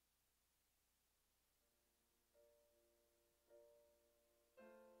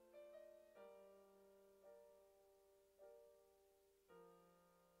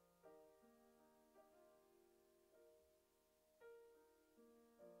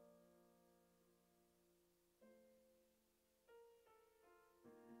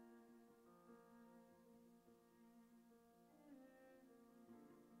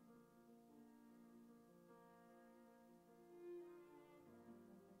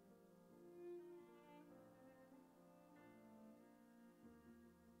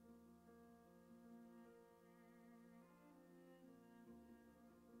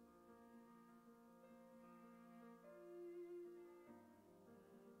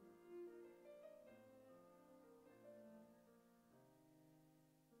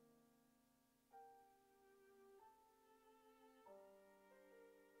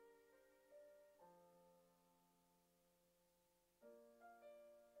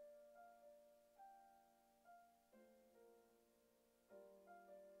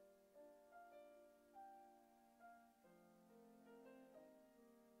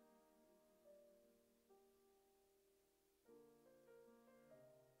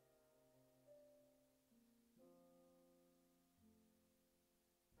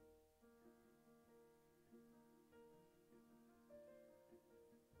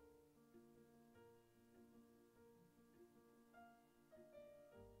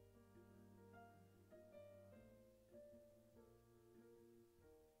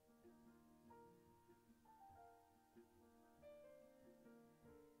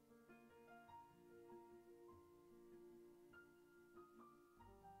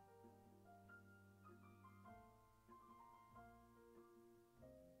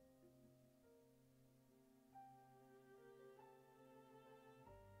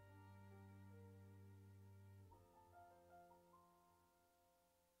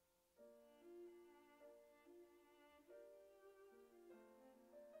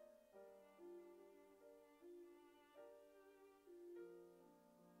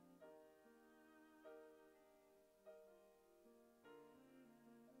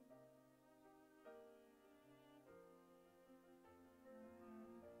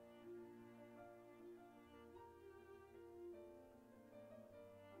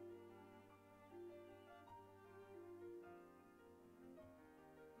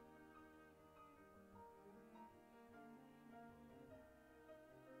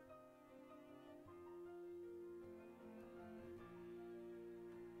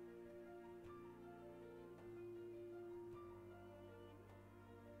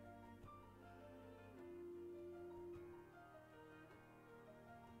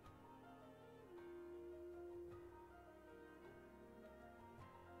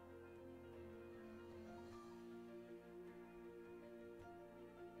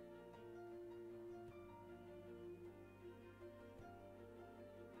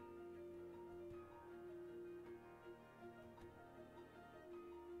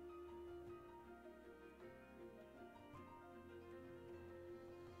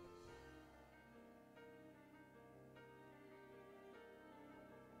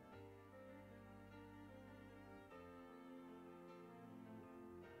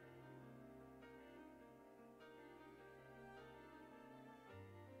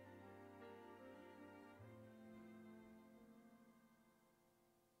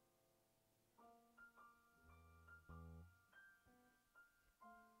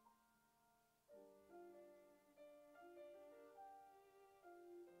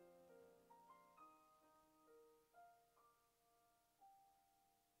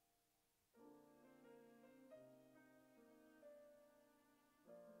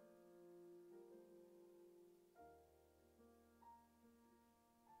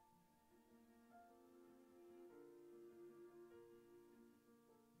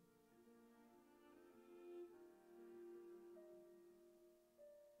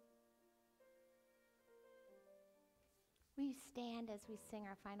 Will you stand as we sing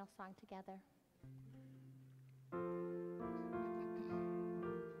our final song together?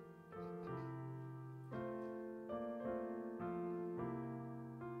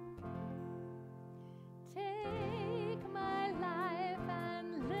 Take my life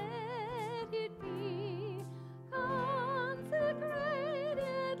and let it be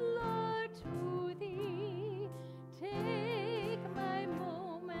consecrated, Lord, to Thee. Take my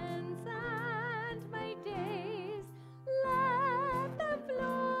moments and my days, let them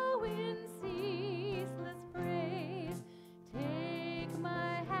flow in ceaseless praise. Take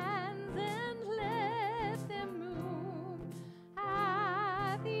my hands and let them move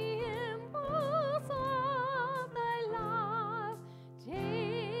at the impulse of Thy love.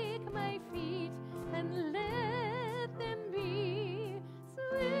 Take my feet and let them be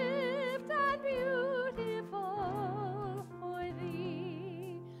swift and beautiful for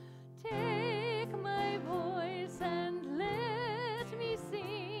Thee. Take my voice and let me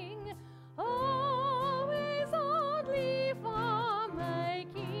sing, always only for my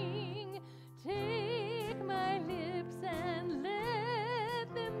King. Take my lips and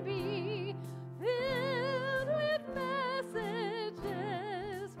let them be filled with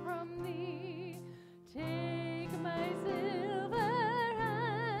messages from Thee. Take my silver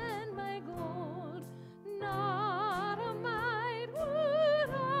and my gold, not a mite would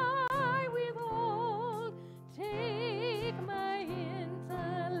I withhold. Take my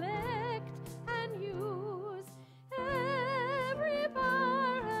intellect and use every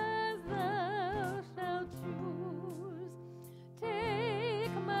part as Thou shalt choose.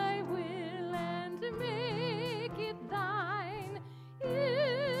 Take my will and make it Thine.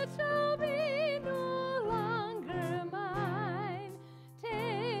 It shall be no longer mine.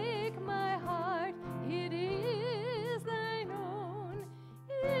 Take my heart, it is Thine own.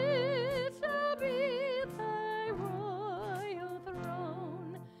 It shall be Thy royal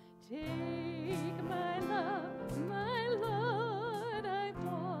throne. Take my love, my Lord, I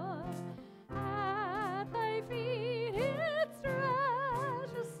pour at Thy feet its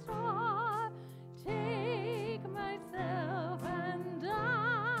precious store. Take myself and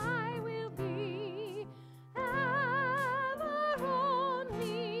I will be ever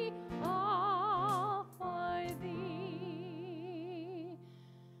only all for Thee.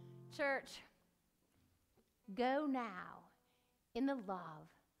 Church, go now in the love,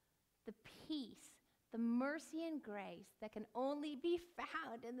 the peace, the mercy and grace that can only be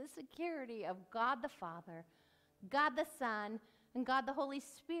found in the security of God the Father, God the Son, and God the Holy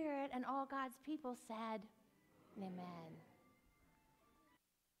Spirit, and all God's people said, Amen.